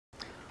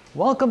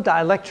Welcome to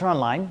iLecture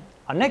Online.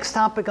 Our next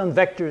topic on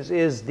vectors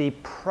is the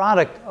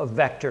product of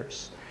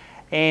vectors.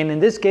 And in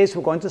this case,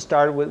 we're going to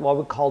start with what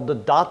we call the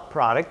dot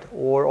product,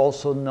 or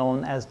also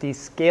known as the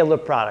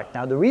scalar product.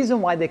 Now, the reason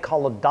why they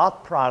call a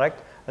dot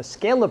product a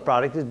scalar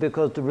product is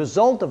because the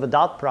result of a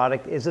dot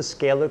product is a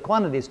scalar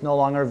quantity. It's no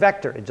longer a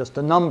vector, it's just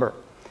a number.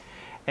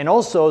 And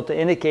also, to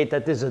indicate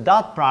that this is a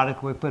dot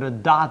product, we put a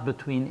dot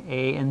between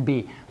A and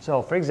B.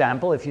 So, for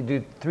example, if you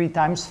do 3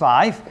 times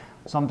 5,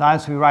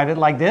 sometimes we write it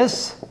like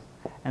this,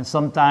 and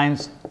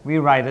sometimes we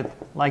write it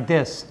like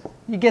this.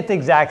 You get the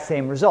exact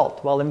same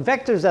result. Well, in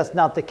vectors, that's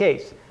not the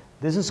case.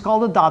 This is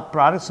called a dot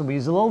product, so we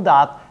use a little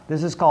dot.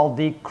 This is called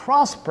the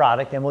cross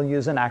product, and we'll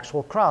use an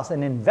actual cross.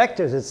 And in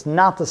vectors, it's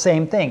not the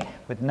same thing.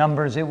 With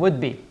numbers, it would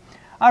be.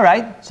 All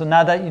right, so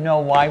now that you know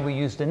why we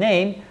use the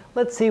name,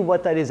 let's see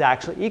what that is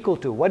actually equal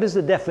to. What is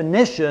the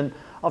definition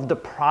of the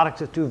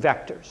product of two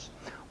vectors?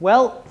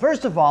 Well,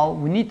 first of all,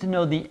 we need to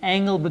know the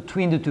angle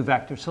between the two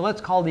vectors. So let's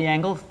call the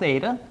angle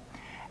theta.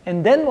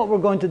 And then what we're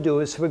going to do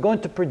is we're going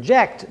to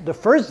project the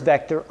first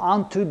vector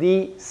onto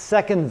the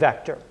second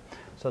vector.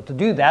 So to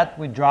do that,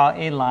 we draw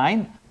a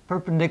line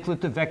perpendicular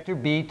to vector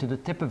B to the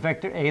tip of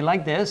vector A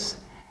like this.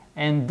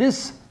 And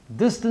this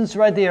distance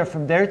right there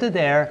from there to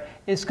there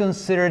is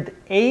considered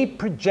A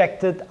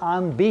projected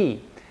on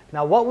B.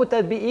 Now, what would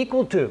that be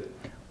equal to?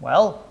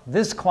 Well,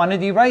 this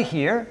quantity right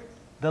here,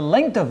 the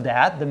length of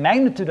that, the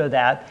magnitude of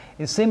that,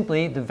 is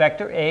simply the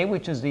vector A,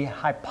 which is the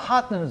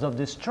hypotenuse of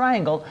this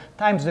triangle,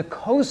 times the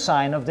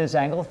cosine of this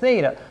angle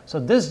theta. So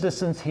this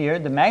distance here,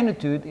 the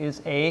magnitude,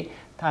 is A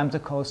times the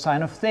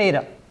cosine of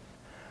theta.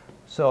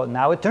 So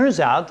now it turns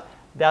out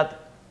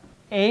that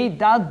A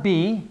dot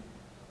B,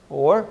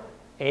 or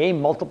A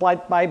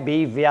multiplied by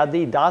B via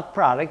the dot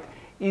product,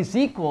 is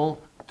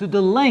equal to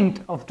the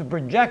length of the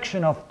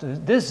projection of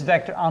this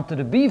vector onto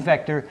the B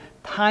vector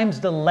times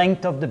the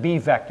length of the B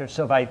vector.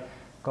 So if I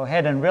go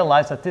ahead and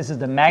realize that this is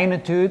the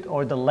magnitude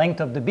or the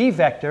length of the B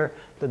vector,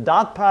 the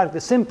dot product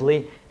is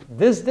simply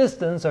this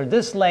distance or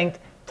this length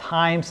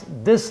times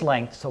this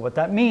length. So what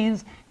that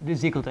means, it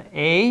is equal to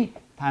A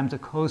times the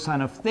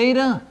cosine of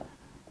theta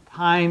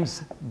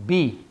times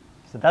B.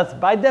 So that's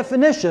by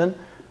definition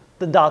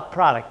the dot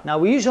product. Now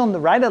we usually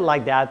don't write it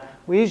like that.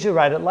 We usually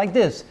write it like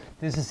this.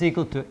 This is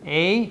equal to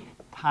A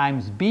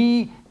times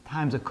B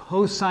times the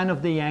cosine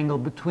of the angle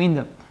between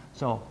them.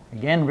 So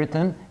again,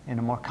 written in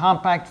a more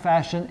compact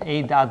fashion,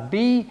 A dot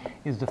B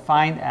is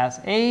defined as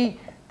A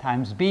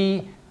times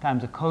B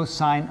times the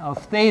cosine of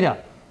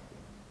theta.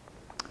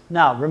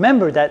 Now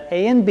remember that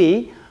A and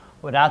B,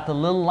 without the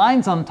little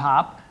lines on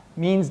top,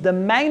 means the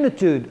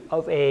magnitude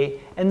of A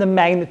and the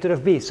magnitude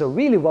of B. So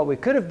really what we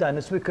could have done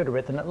is we could have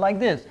written it like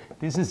this.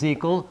 This is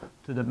equal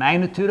to the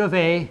magnitude of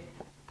A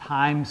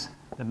times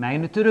the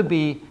magnitude of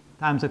B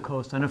times the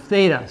cosine of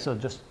theta. So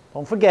just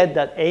don't forget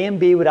that A and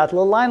B without a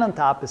little line on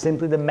top is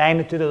simply the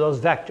magnitude of those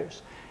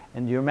vectors.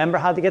 And do you remember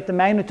how to get the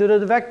magnitude of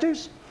the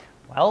vectors?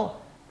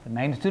 Well, the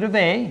magnitude of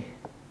A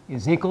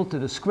is equal to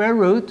the square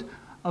root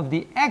of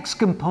the x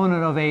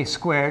component of A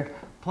squared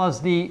plus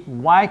the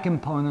y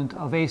component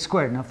of A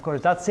squared. And of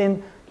course, that's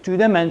in 2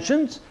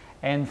 dimensions.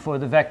 And for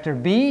the vector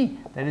B,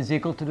 that is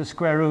equal to the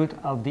square root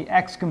of the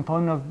x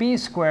component of B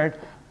squared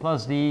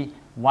plus the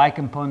y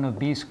component of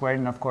B squared.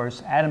 And of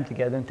course, add them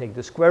together and take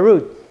the square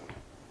root.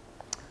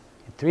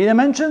 In 3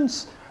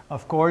 dimensions,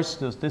 of course,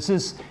 this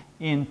is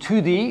in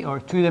 2D or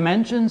 2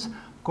 dimensions.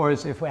 Of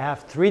course, if we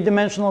have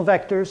 3-dimensional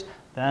vectors,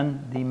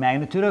 then the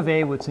magnitude of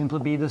A would simply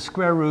be the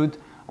square root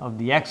of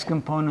the x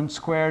component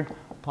squared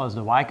plus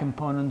the y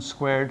component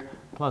squared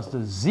plus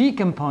the z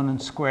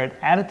component squared,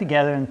 add it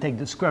together and take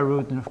the square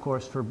root. And of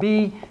course, for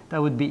B,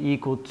 that would be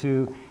equal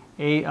to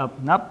A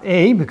up, not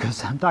A,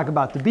 because I'm talking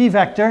about the B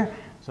vector.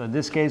 So in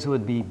this case, it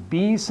would be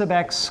B sub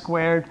x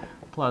squared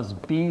plus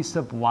B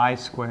sub y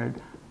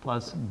squared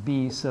plus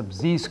B sub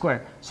z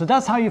squared. So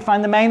that's how you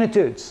find the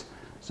magnitudes.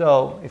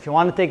 So if you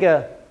want to take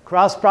a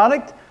cross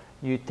product,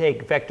 you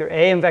take vector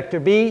A and vector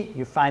B,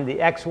 you find the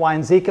x, y,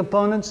 and z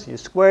components, you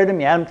square them,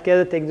 you add them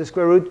together, take the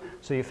square root,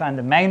 so you find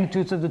the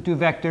magnitudes of the two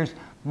vectors,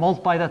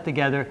 multiply that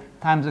together,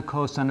 times the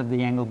cosine of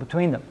the angle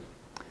between them.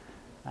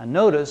 Now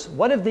notice,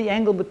 what if the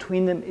angle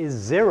between them is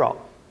 0?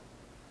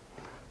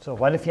 So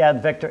what if you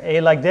had vector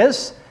A like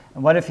this,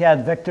 and what if you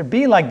had vector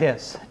B like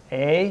this?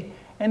 A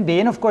and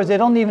B, and of course they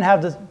don't even have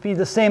to be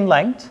the same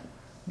length.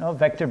 No,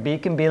 vector B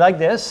can be like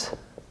this.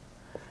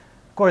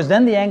 Of course,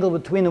 then the angle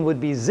between them would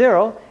be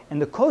 0,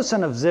 and the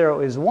cosine of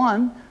 0 is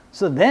 1.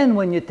 So then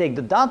when you take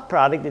the dot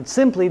product, it's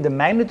simply the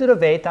magnitude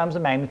of A times the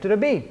magnitude of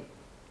B.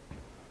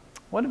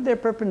 What if they're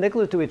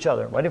perpendicular to each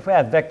other? What if we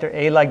had vector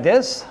A like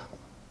this?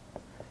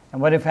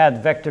 And what if we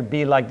had vector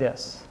B like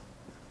this?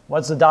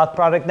 What's the dot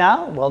product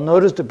now? Well,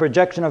 notice the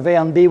projection of A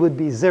on B would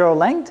be 0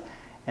 length,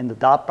 and the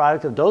dot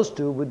product of those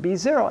two would be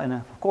 0. And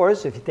of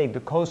course, if you take the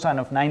cosine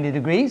of 90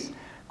 degrees,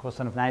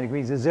 cosine of 90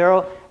 degrees is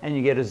 0, and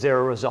you get a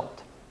 0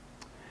 result.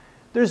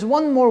 There's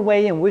one more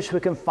way in which we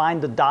can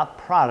find the dot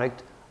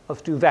product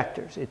of two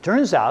vectors. It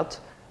turns out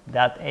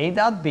that A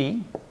dot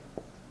B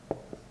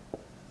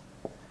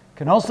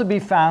can also be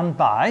found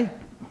by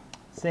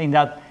saying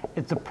that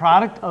it's the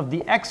product of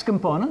the x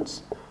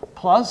components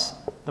plus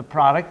the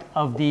product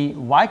of the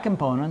y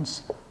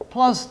components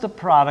plus the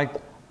product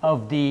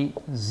of the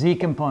z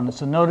components.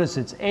 So notice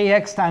it's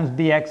ax times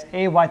bx,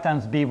 ay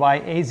times by,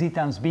 az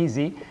times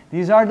bz.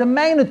 These are the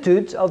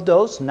magnitudes of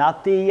those,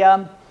 not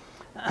the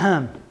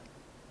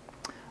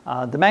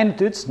the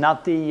magnitudes,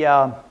 not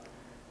the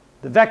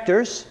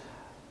vectors.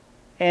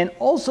 And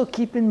also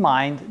keep in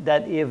mind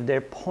that if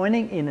they're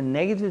pointing in a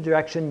negative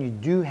direction, you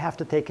do have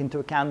to take into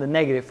account the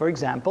negative. For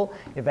example,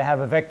 if I have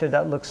a vector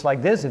that looks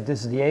like this, if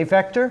this is the a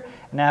vector,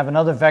 and I have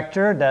another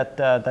vector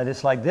that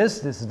is like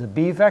this is the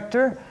b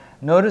vector,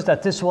 notice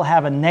that this will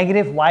have a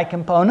negative y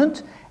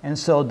component, and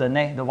so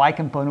the y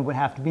component would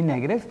have to be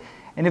negative.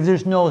 And if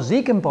there's no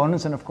z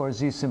components, then of course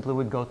z simply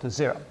would go to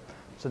 0.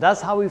 So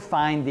that's how we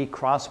find the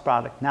cross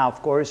product. Now,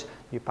 of course,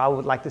 you probably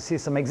would like to see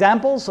some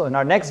examples. So in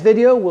our next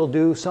video, we'll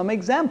do some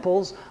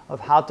examples of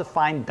how to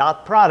find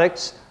dot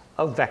products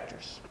of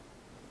vectors.